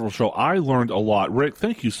a wonderful show. I learned a lot. Rick,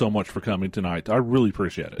 thank you so much for coming tonight. I really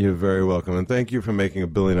appreciate it. You're very welcome. And thank you for making A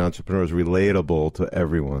Billion Entrepreneurs relatable to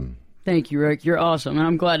everyone. Thank you, Rick. You're awesome, and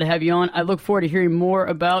I'm glad to have you on. I look forward to hearing more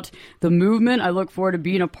about the movement. I look forward to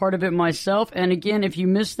being a part of it myself. And again, if you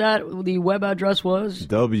missed that, the web address was?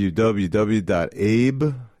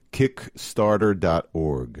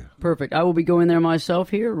 www.abekickstarter.org. Perfect. I will be going there myself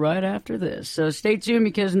here right after this. So stay tuned,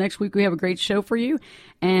 because next week we have a great show for you.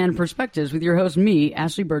 And Perspectives with your host, me,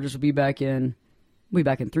 Ashley Burgess, will be back in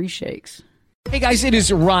 3 shakes. Hey guys, it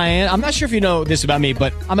is Ryan. I'm not sure if you know this about me,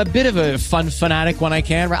 but I'm a bit of a fun fanatic when I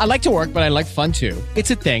can. I like to work, but I like fun too.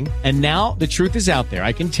 It's a thing. And now the truth is out there.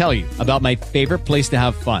 I can tell you about my favorite place to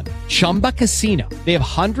have fun. Chumba Casino. They have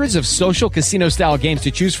hundreds of social casino style games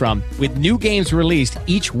to choose from with new games released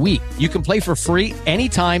each week. You can play for free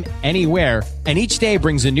anytime, anywhere. And each day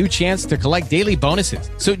brings a new chance to collect daily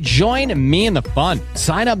bonuses. So join me in the fun.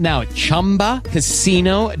 Sign up now at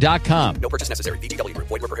ChumbaCasino.com. No purchase necessary. VGW.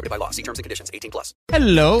 Void where prohibited by law. See terms and conditions. 18+.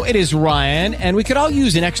 Hello, it is Ryan, and we could all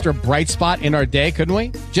use an extra bright spot in our day, couldn't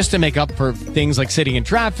we? Just to make up for things like sitting in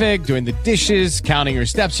traffic, doing the dishes, counting your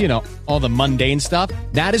steps, you know, all the mundane stuff.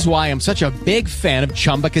 That is why I'm such a big fan of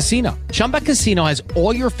Chumba Casino. Chumba Casino has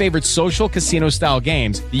all your favorite social casino-style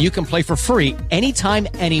games that you can play for free anytime,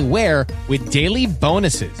 anywhere with daily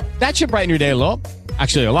bonuses. That should brighten your day a little.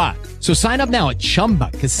 Actually, a lot. So sign up now at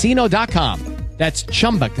ChumbaCasino.com. That's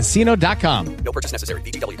ChumbaCasino.com. No purchase necessary.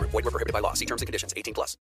 VGW. Void where prohibited by law. See terms and conditions. 18+.